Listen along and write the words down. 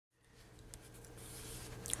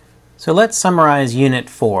So let's summarize Unit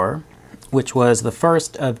 4, which was the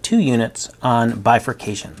first of 2 units on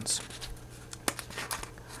bifurcations.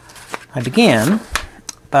 I began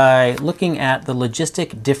by looking at the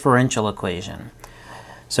logistic differential equation.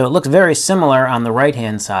 So it looks very similar on the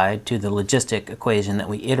right-hand side to the logistic equation that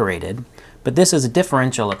we iterated, but this is a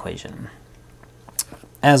differential equation.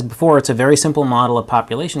 As before, it's a very simple model of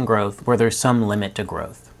population growth where there's some limit to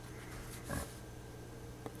growth.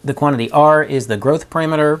 The quantity R is the growth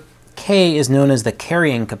parameter, K is known as the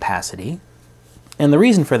carrying capacity, and the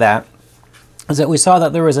reason for that is that we saw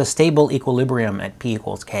that there was a stable equilibrium at P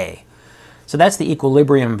equals K. So that's the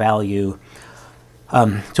equilibrium value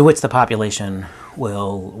to which the population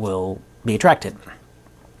will be attracted.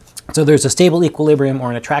 So there's a stable equilibrium or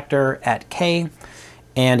an attractor at K,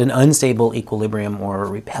 and an unstable equilibrium or a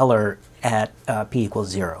repeller at P equals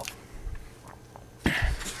 0.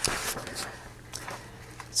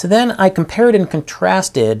 So then I compared and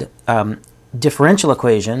contrasted differential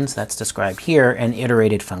equations, that's described here, and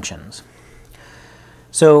iterated functions.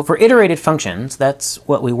 So for iterated functions, that's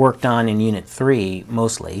what we worked on in Unit 3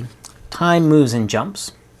 mostly. Time moves in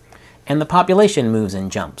jumps, and the population moves in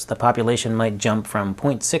jumps. The population might jump from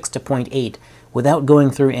 0.6 to 0.8 without going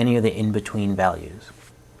through any of the in-between values.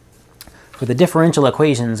 For the differential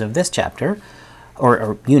equations of this chapter,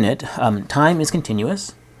 or unit, time is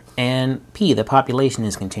continuous, and P, the population,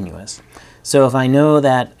 is continuous. So if I know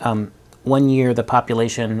that one year the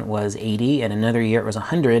population was 80 and another year it was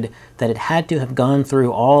 100, that it had to have gone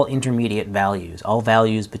through all intermediate values, all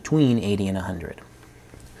values between 80 and 100.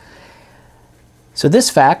 So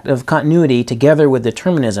this fact of continuity together with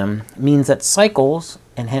determinism means that cycles,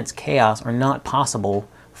 and hence chaos, are not possible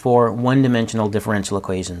for one-dimensional differential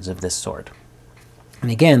equations of this sort. And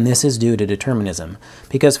again, this is due to determinism,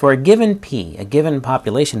 because for a given P, a given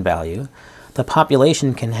population value, the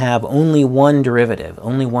population can have only one derivative,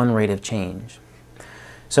 only one rate of change.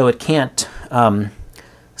 So it can't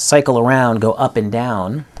cycle around, go up and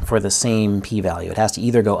down for the same P value. It has to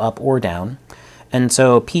either go up or down. And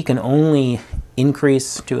so P can only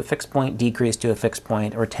increase to a fixed point, decrease to a fixed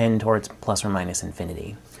point, or tend towards plus or minus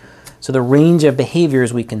infinity. So the range of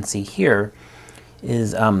behaviors we can see here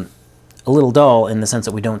is a little dull in the sense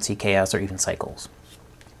that we don't see chaos or even cycles.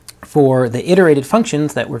 For the iterated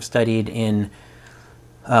functions that were studied in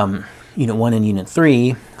Unit 1 and Unit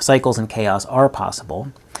 3, cycles and chaos are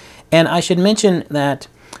possible. And I should mention that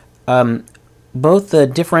both the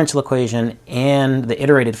differential equation and the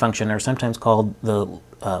iterated function are sometimes called the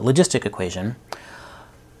logistic equation.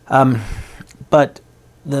 But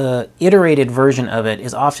the iterated version of it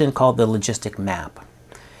is often called the logistic map.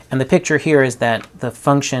 And the picture here is that the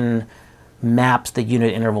function maps the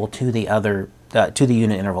unit interval to the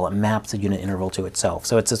unit interval. It maps the unit interval to itself.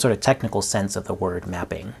 So it's a sort of technical sense of the word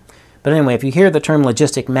mapping. But anyway, if you hear the term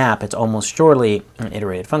logistic map, it's almost surely an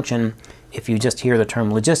iterated function. If you just hear the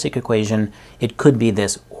term logistic equation, it could be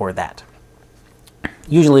this or that.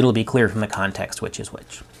 Usually it'll be clear from the context which is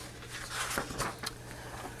which.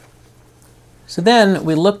 So then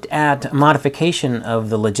we looked at a modification of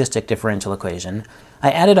the logistic differential equation. I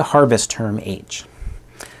added a harvest term H.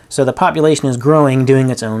 So the population is growing, doing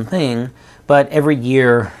its own thing, but every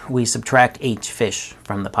year we subtract H fish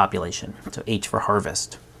from the population, so H for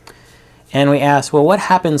harvest. And we asked, well, what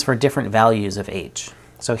happens for different values of H?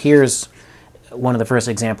 So here's one of the first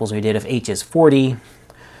examples we did. If H is 40,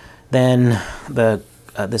 then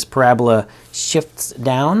this parabola shifts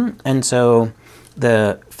down, and so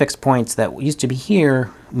the fixed points that used to be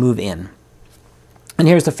here move in. And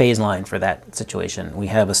here's the phase line for that situation. We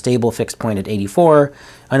have a stable fixed point at 84,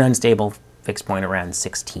 an unstable fixed point around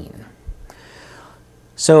 16.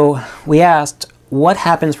 So we asked, what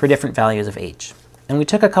happens for different values of H? And we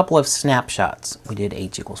took a couple of snapshots. We did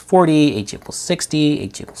H equals 40, H equals 60,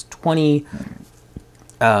 H equals 20,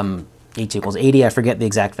 H equals 80, I forget the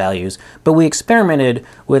exact values, but we experimented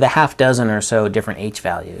with a half dozen or so different H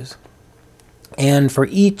values. And for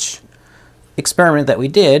each experiment that we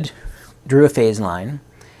did, drew a phase line,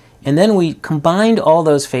 and then we combined all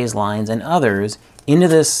those phase lines and others into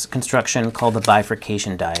this construction called the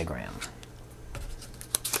bifurcation diagram.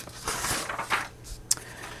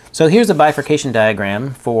 So here's a bifurcation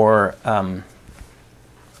diagram for a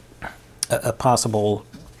possible,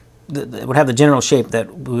 that would have the general shape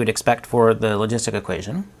that we would expect for the logistic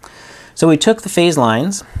equation. So we took the phase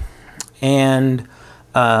lines and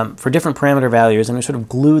for different parameter values, and we sort of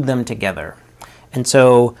glued them together. And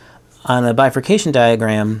so on the bifurcation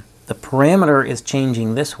diagram, the parameter is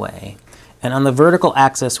changing this way, and on the vertical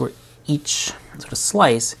axis where each sort of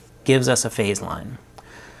slice gives us a phase line.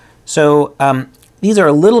 So These are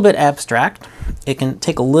a little bit abstract. It can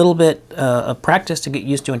take a little bit of practice to get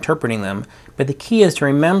used to interpreting them, but the key is to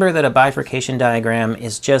remember that a bifurcation diagram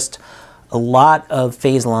is just a lot of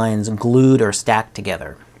phase lines glued or stacked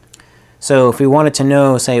together. So if we wanted to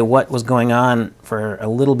know, say, what was going on for a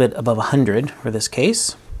little bit above 100 for this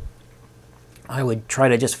case, I would try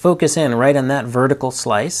to just focus in right on that vertical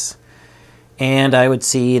slice, and I would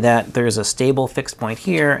see that there's a stable fixed point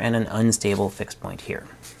here and an unstable fixed point here.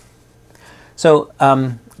 So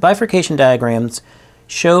bifurcation diagrams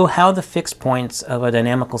show how the fixed points of a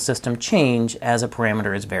dynamical system change as a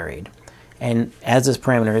parameter is varied. And as this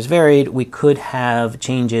parameter is varied, we could have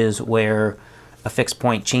changes where a fixed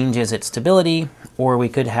point changes its stability, or we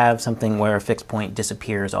could have something where a fixed point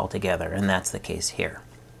disappears altogether, and that's the case here.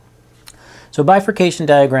 So bifurcation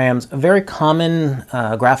diagrams, a very common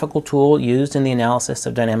graphical tool used in the analysis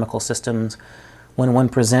of dynamical systems. When one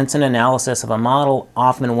presents an analysis of a model,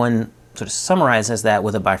 often one sort of summarizes that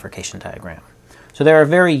with a bifurcation diagram. So they're a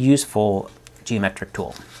very useful geometric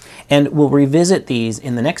tool. And we'll revisit these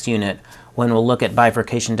in the next unit when we'll look at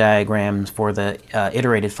bifurcation diagrams for the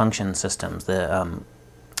iterated function systems, the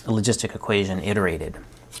logistic equation iterated.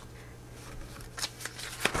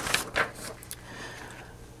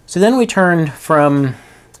 So then we turn from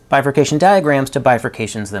bifurcation diagrams to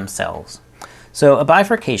bifurcations themselves. So a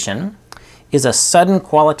bifurcation is a sudden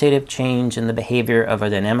qualitative change in the behavior of a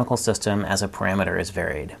dynamical system as a parameter is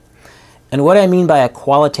varied. And what I mean by a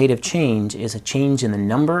qualitative change is a change in the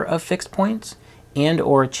number of fixed points and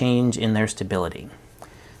or a change in their stability.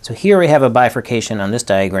 So here we have a bifurcation on this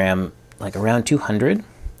diagram like around 200.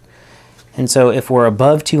 And so if we're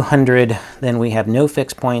above 200, then we have no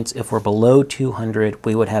fixed points. If we're below 200,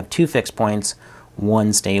 we would have two fixed points,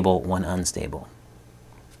 one stable, one unstable.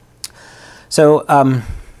 So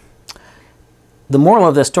the moral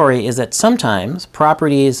of this story is that sometimes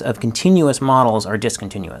properties of continuous models are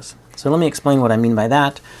discontinuous. So let me explain what I mean by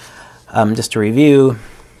that. Just to review,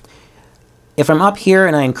 if I'm up here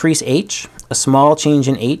and I increase h, a small change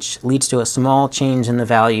in h leads to a small change in the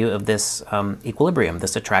value of this equilibrium,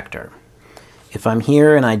 this attractor. If I'm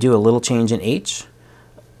here and I do a little change in h,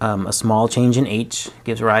 a small change in h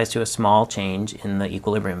gives rise to a small change in the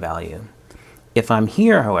equilibrium value. If I'm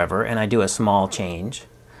here, however, and I do a small change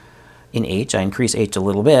in h, I increase h a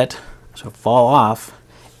little bit, so fall off,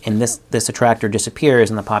 and this attractor disappears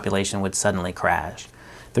and the population would suddenly crash.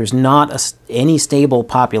 There's not any stable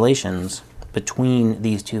populations between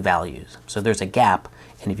these two values. So there's a gap,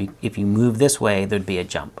 and if you move this way, there'd be a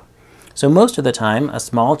jump. So most of the time, a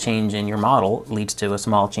small change in your model leads to a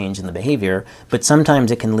small change in the behavior, but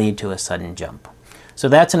sometimes it can lead to a sudden jump. So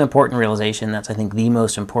that's an important realization. That's, I think, the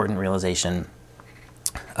most important realization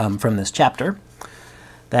from this chapter,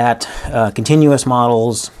 that continuous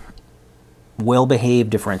models, well-behaved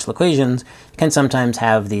differential equations can sometimes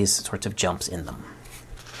have these sorts of jumps in them.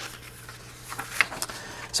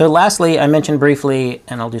 So lastly, I mentioned briefly,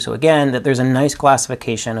 and I'll do so again, that there's a nice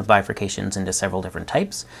classification of bifurcations into several different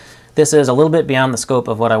types. This is a little bit beyond the scope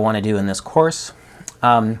of what I want to do in this course.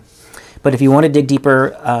 But if you want to dig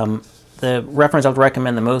deeper, the reference I would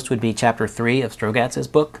recommend the most would be Chapter 3 of Strogatz's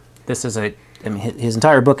book. This is I mean, his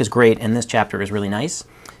entire book is great, and this chapter is really nice.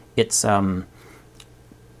 It's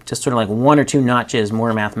just sort of like one or two notches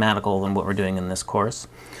more mathematical than what we're doing in this course.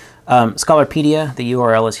 Scholarpedia, the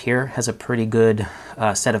URL is here, has a pretty good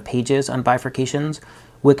set of pages on bifurcations.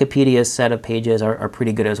 Wikipedia's set of pages are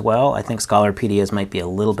pretty good as well. I think Scholarpedia's might be a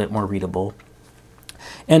little bit more readable.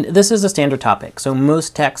 And this is a standard topic. So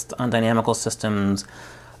most texts on dynamical systems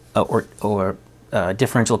or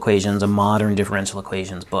differential equations, a modern differential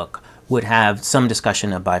equations book, would have some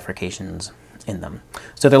discussion of bifurcations in them.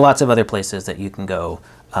 So there are lots of other places that you can go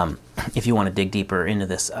if you want to dig deeper into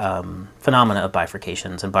this phenomena of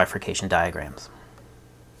bifurcations and bifurcation diagrams.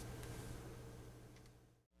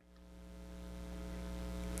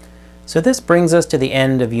 So this brings us to the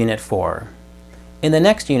end of Unit 4. In the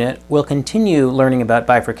next unit, we'll continue learning about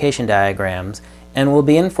bifurcation diagrams, and we'll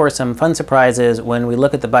be in for some fun surprises when we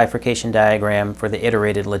look at the bifurcation diagram for the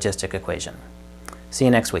iterated logistic equation. See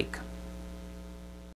you next week.